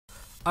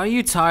Are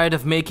you tired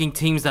of making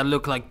teams that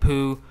look like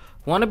poo?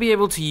 Want to be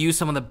able to use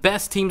some of the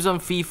best teams on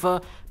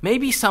FIFA?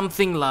 Maybe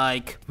something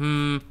like,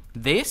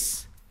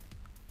 this?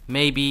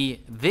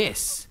 Maybe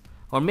this?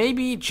 Or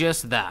maybe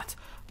just that?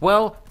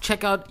 Well,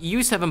 check out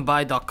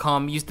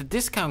u7buy.com. Use the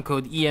discount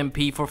code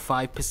EMP for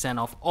 5%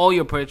 off all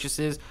your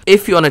purchases.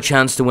 If you want a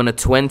chance to win a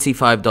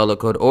 $25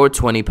 code or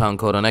 £20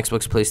 code on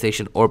Xbox,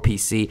 PlayStation, or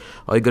PC,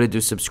 all you gotta do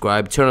is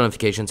subscribe, turn on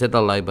notifications, hit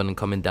that like button, and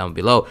comment down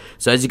below.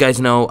 So as you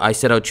guys know, I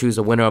said I'll choose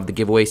a winner of the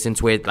giveaway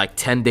since we're like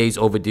 10 days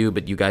overdue,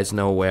 but you guys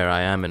know where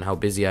I am and how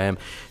busy I am.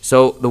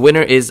 So the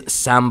winner is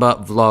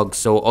Samba Vlog.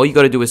 So all you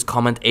gotta do is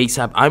comment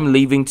ASAP. I'm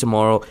leaving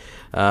tomorrow.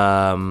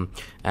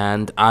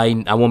 And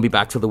I won't be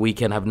back till the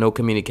weekend. I have no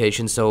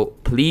communication, so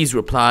please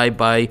reply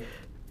by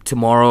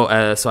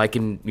tomorrow so I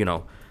can,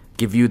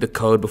 give you the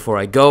code before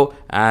I go.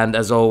 And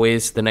as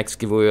always, the next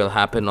giveaway will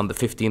happen on the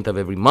 15th of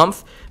every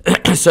month.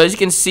 So as you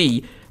can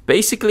see,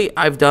 basically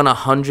I've done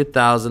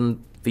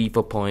 100,000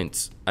 FIFA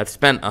points. I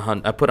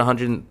put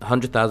 100,000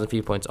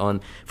 FIFA points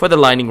on for the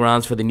lightning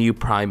rounds for the new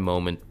Prime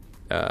Moment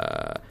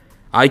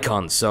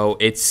icon. So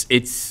it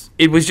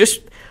was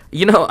just,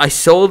 I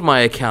sold my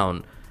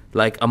account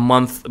like a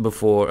month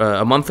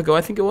ago,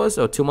 I think it was,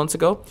 or 2 months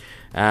ago,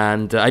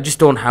 and I just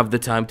don't have the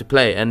time to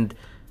play. And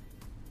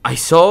I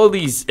saw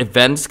these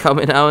events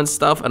coming out and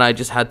stuff, and I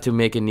just had to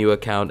make a new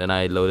account, and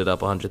I loaded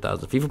up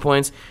 100,000 FIFA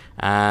points,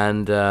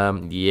 and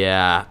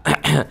yeah,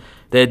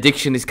 the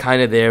addiction is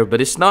kind of there,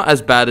 but it's not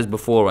as bad as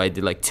before. I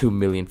did like 2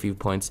 million FIFA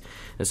points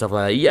and stuff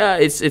like that. Yeah,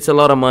 it's a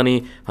lot of money,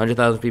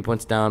 100,000 FIFA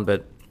points down,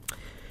 but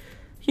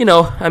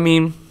I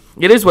mean,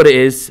 it is what it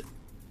is.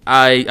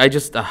 I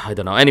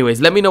don't know. Anyways,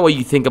 let me know what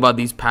you think about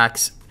these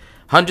packs.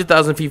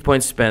 100,000 FIFA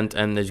points spent,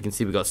 and as you can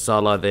see, we got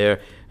Salah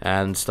there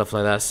and stuff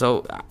like that.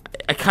 So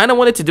I kind of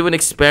wanted to do an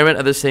experiment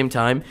at the same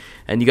time,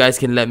 and you guys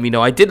can let me know.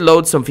 I did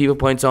load some FIFA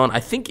points on. I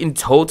think in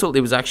total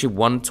it was actually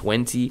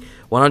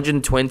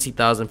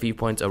 120,000 FIFA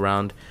points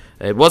around.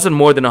 It wasn't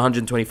more than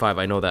 125.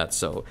 I know that.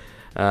 So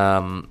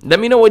let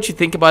me know what you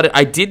think about it.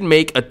 I did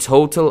make a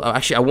total.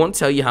 Actually, I won't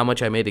tell you how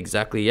much I made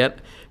exactly yet,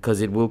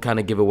 because it will kind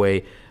of give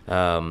away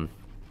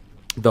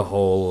the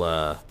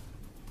whole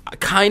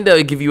kind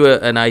of give you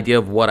an idea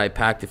of what I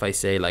packed if I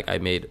say like I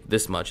made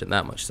this much and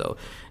that much. So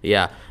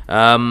yeah,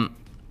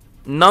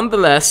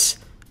 nonetheless,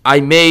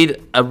 I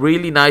made a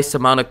really nice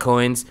amount of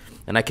coins,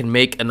 and I can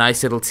make a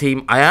nice little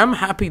team. I am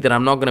happy that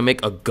I'm not gonna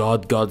make a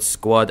god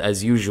squad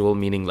as usual,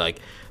 meaning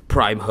like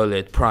Prime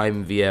Hullet,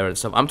 Prime Vieira and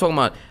stuff. I'm talking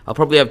about I'll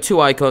probably have 2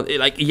 icons.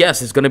 Like,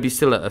 yes, it's gonna be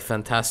still a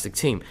fantastic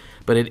team,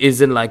 but it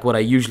isn't like what I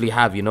usually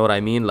have, you know what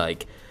I mean?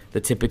 Like the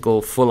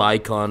typical full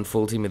icon,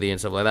 full team of the year and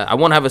stuff like that. I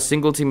won't have a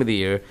single team of the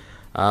year.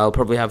 I'll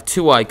probably have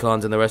 2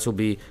 icons, and the rest will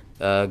be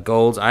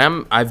golds. I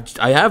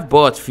have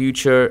bought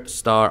future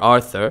star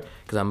Arthur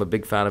because I'm a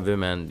big fan of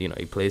him, and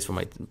he plays for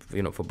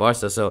for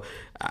Barca. So,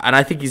 and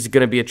I think he's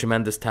gonna be a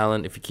tremendous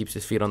talent if he keeps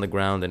his feet on the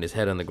ground and his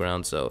head on the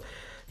ground. So,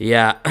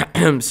 yeah.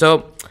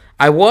 So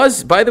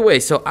by the way,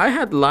 so I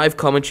had live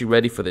commentary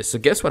ready for this. So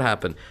guess what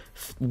happened?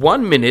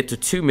 1 minute to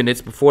 2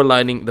 minutes before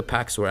the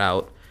packs were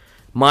out,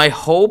 my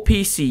whole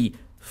PC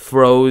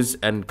froze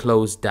and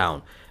closed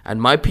down, and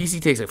my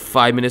PC takes like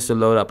 5 minutes to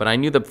load up, and I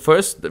knew the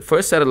first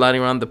set of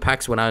lightning round, the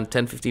packs went out in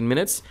 10-15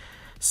 minutes.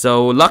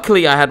 So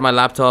luckily I had my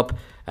laptop,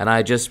 and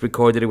I just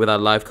recorded it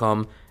without live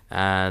com,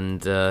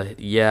 and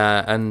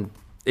yeah, and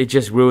it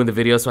just ruined the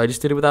video, so I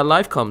just did it without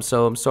live com.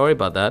 So I'm sorry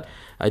about that.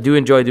 I do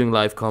enjoy doing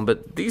live com,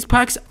 but these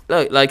packs,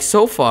 like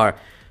so far,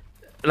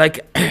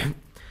 like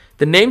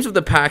the names of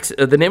the packs,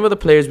 the name of the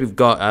players we've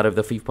got out of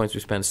the FIFA points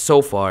we spent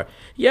so far,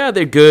 yeah,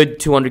 they're good.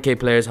 200k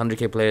players,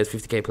 100k players,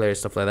 50k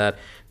players, stuff like that.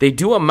 They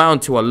do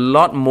amount to a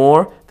lot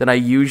more than I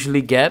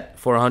usually get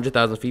for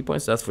 100,000 FIFA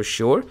points, that's for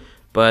sure.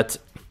 But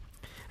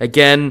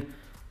again,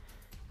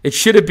 it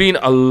should have been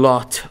a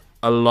lot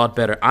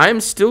better. I'm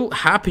still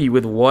happy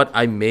with what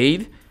I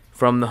made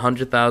from the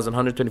 100,000,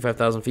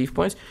 125,000 FIFA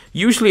points.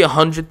 Usually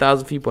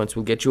 100,000 FIFA points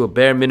will get you a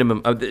bare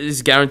minimum. This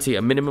is guaranteed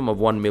a minimum of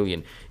 1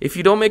 million. If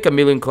you don't make a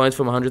million coins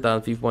from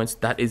 100,000 FIFA points,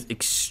 that is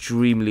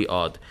extremely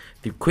odd.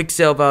 Through quick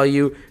sale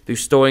value, through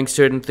storing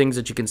certain things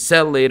that you can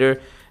sell later,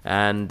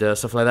 and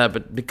stuff like that.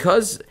 But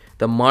because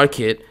the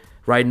market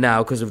right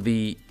now, because of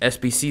the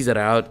SBCs that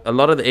are out, a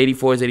lot of the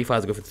 84s,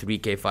 85s go for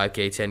 3k,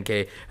 5k,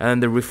 10k,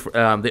 and the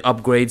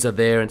upgrades are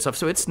there and stuff.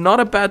 So it's not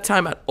a bad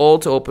time at all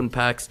to open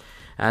packs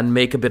and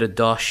make a bit of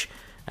dosh,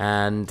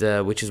 and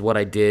which is what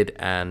I did.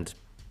 And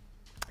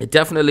it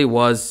definitely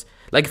was,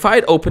 like, if I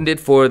had opened it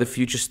for the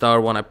Future Star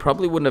one, I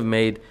probably wouldn't have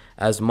made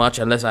as much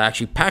unless I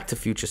actually packed a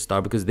Future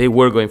Star, because they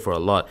were going for a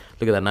lot.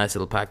 Look at that nice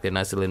little pack there,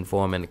 nice little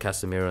Inform and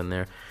Casemiro in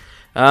there.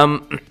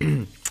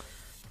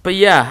 But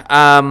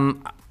yeah,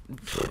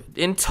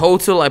 in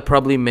total, I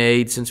probably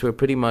made, since we're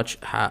pretty much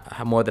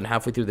more than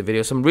halfway through the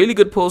video, some really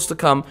good pulls to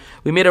come.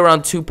 We made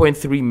around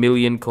 2.3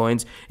 million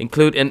coins,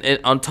 and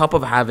on top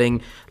of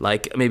having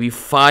like maybe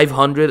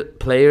 500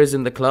 players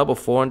in the club or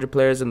 400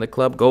 players in the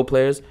club, Go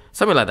players,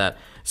 something like that.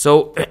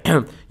 So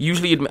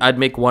usually I'd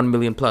make 1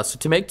 million plus. So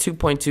to make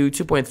 2.2,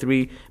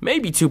 2.3,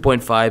 maybe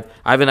 2.5,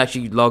 I haven't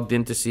actually logged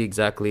in to see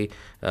exactly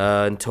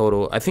in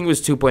total. I think it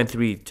was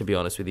 2.3, to be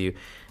honest with you.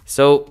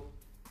 So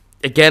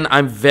again,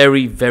 I'm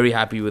very, very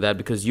happy with that,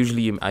 because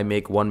usually I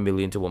make 1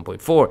 million to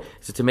 1.4.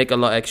 So to make a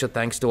lot extra,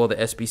 thanks to all the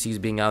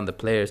SBCs being out and the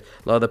players,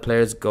 a lot of the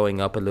players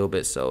going up a little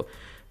bit. So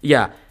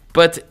yeah,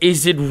 but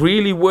is it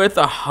really worth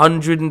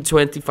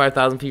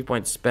 125,000 FIFA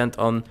points spent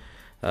on,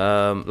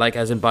 like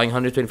as in buying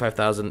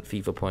 125,000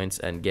 FIFA points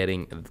and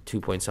getting 2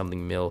 point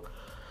something mil?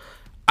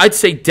 I'd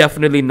say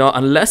definitely not,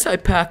 unless I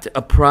packed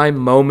a prime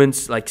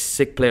moments like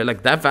sick player.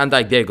 Like that Van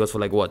Dijk there goes for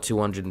like what,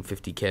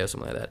 250k or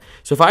something like that.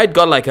 So if I had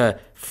got like a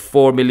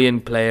 4 million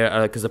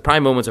player, because the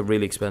prime moments are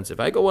really expensive,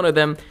 I got one of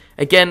them,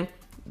 again,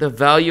 the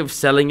value of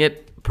selling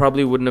it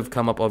probably wouldn't have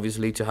come up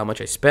obviously to how much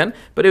I spent,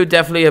 but it would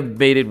definitely have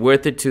made it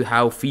worth it to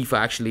how FIFA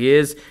actually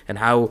is and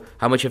how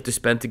much you have to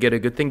spend to get a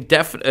good thing.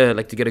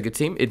 Like to get a good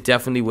team, it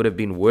definitely would have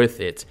been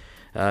worth it.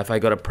 If I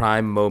got a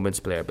prime moments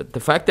player. But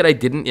the fact that I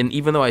didn't, and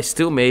even though I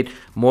still made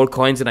more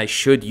coins than I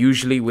should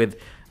usually with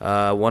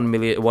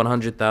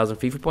 100,000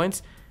 FIFA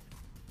points,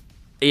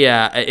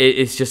 yeah,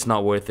 it's just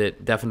not worth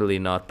it. Definitely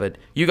not. But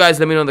you guys,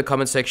 let me know in the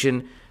comment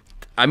section.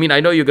 I mean, I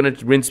know you're going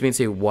to rinse me and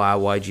say, wow,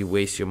 why'd you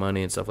waste your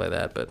money and stuff like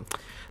that. But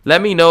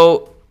let me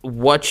know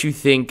what you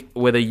think,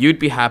 whether you'd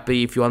be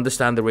happy if you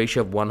understand the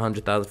ratio of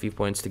 100,000 FIFA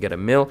points to get a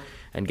mil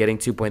and getting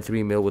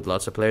 2.3 mil with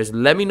lots of players.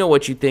 Let me know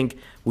what you think.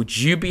 Would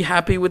you be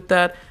happy with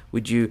that?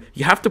 Would you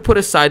have to put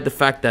aside the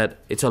fact that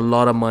it's a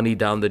lot of money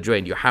down the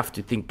drain. You have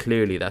to think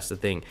clearly. That's the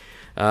thing.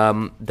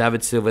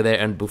 David Silva there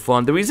and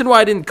Buffon. The reason why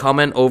I didn't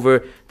comment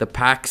over the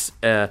packs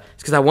is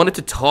because I wanted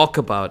to talk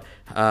about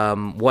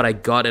what I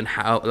got and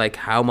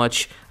how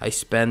much I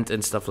spent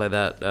and stuff like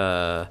that.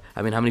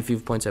 I mean, how many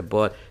FIFA points I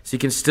bought, so you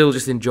can still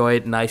just enjoy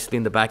it nicely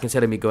in the back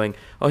instead of me going,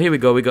 oh, here we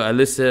go, we got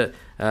Alyssa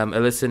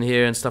in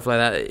here and stuff like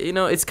that. You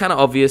know, it's kind of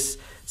obvious.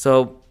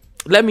 So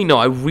let me know.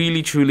 I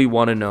really truly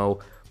want to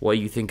know what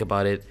you think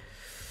about it.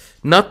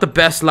 Not the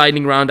best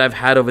lightning round I've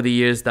had over the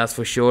years, that's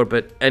for sure.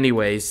 But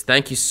anyways,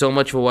 thank you so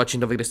much for watching.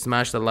 Don't forget to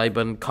smash the like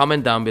button.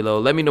 Comment down below.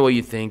 Let me know what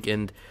you think.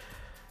 And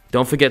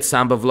don't forget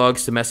Samba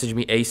Vlogs to message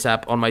me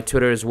ASAP on my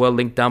Twitter as well.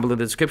 Link down below in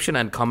the description,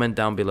 and comment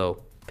down below.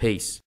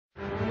 Peace.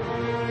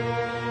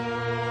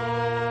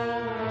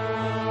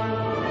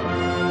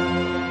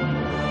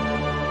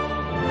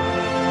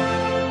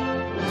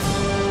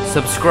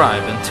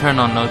 Subscribe and turn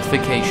on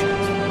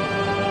notifications.